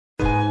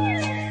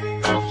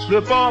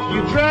Slip off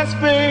your dress,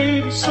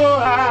 babe, so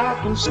I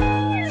can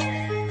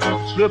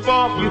slip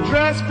off your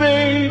dress,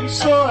 babe,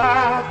 so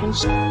I can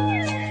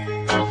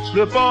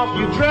slip off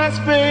your dress,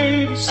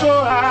 babe, so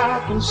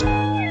I can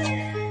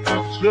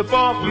slip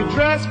off your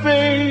dress,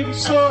 babe,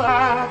 so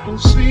I can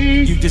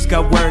see. You just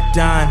got work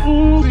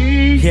done.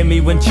 Hit me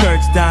when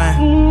church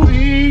done.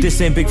 This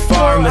ain't big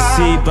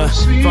pharmacy, but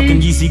fucking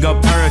Yeezy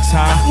got perks,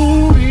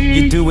 huh?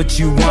 You do what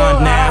you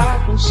want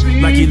now,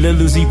 like you Lil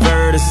Uzi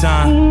Vert or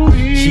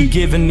something. She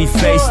giving me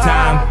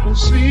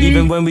FaceTime,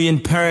 even when we in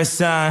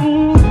person.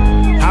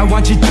 I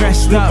want you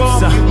dressed up,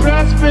 so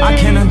I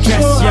can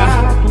undress ya.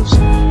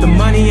 The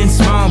money ain't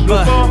small,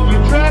 but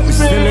we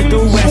still at the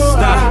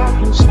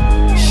West.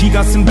 She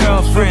got some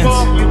girlfriends,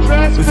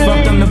 we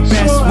fucked on the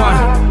best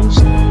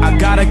one. I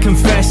got a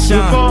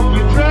confession,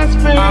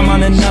 I'm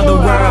on another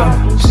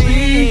world.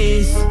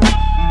 Please,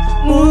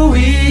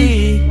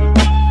 ooh-wee,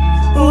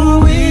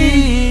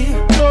 ooh-wee,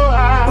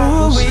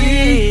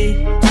 ooh-wee.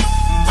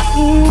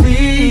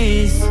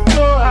 Please,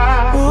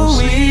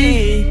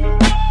 ooh-wee,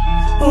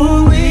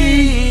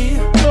 ooh-wee,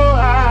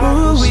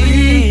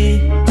 ooh-wee.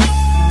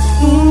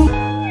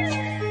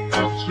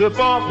 Slip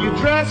off your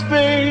dress,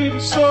 babe,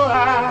 so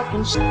I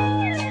can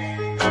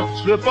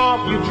slip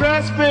off your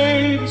dress,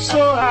 babe, so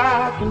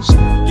I can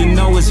You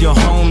know it's your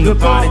home to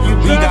party.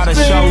 We gotta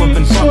show up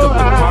and fuck up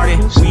the party.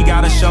 We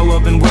gotta show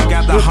up and work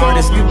out the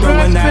hardest.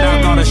 Throwing that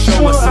out, gotta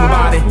show us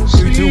somebody.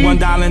 3, 2, 1,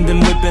 dialing, then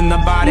whipping the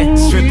body.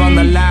 Strip on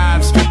the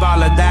live, strip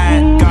all of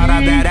that. Got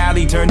out that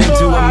alley, turned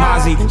into a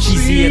Mozzie. She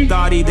see a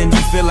thotty, then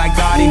you feel like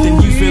Gotti.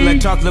 Then you feel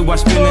like chocolate while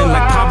spinning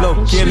like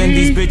Pablo. Killing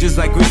these bitches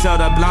like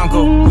Griselda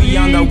Blanco. We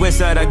on the west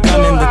side, a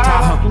gun in the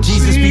Tahoe.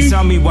 Jesus be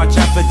on me, watch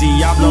out for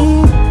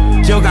Diablo.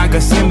 Joe got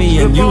Gosemi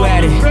and you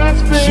at it.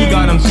 She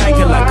got him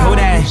tanking like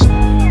Kodak.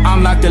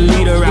 I'm like the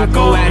leader, I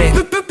go at it.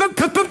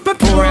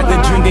 Pour out the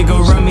drink and go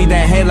run me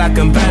that head like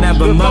I'm bad.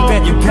 But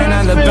Muppet, you pen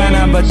on the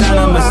banner, but that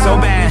I'm so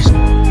bad.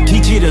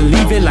 Teach you to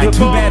leave it like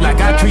too bad. Like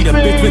I treat a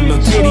bitch with no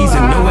titties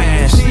and no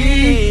ass.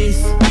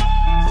 Please,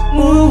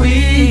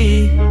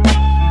 ooh-wee,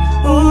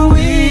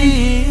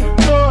 ooh-wee,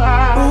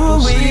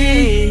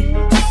 ooh-wee.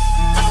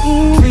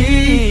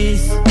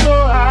 Please,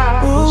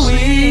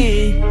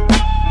 ooh-wee,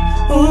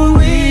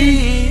 ooh-wee.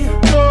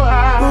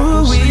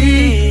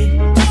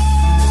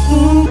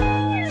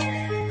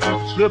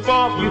 Slip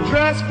off your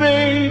dress,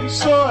 babe,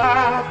 so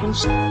I can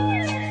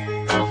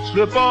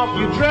slip off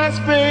your dress,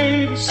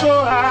 babe,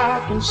 so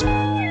I can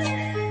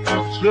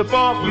slip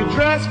off your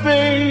dress,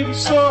 babe,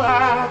 so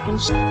I can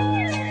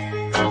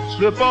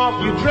slip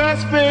off your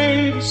dress,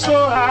 babe, so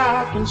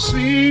I can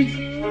see.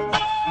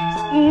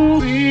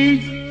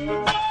 Ooh-wee,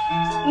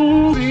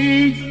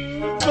 ooh-wee,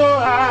 so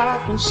I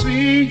can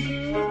see.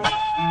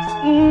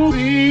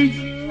 Ooh-wee,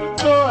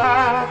 so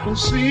I can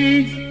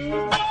see.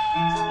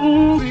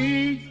 Ooh.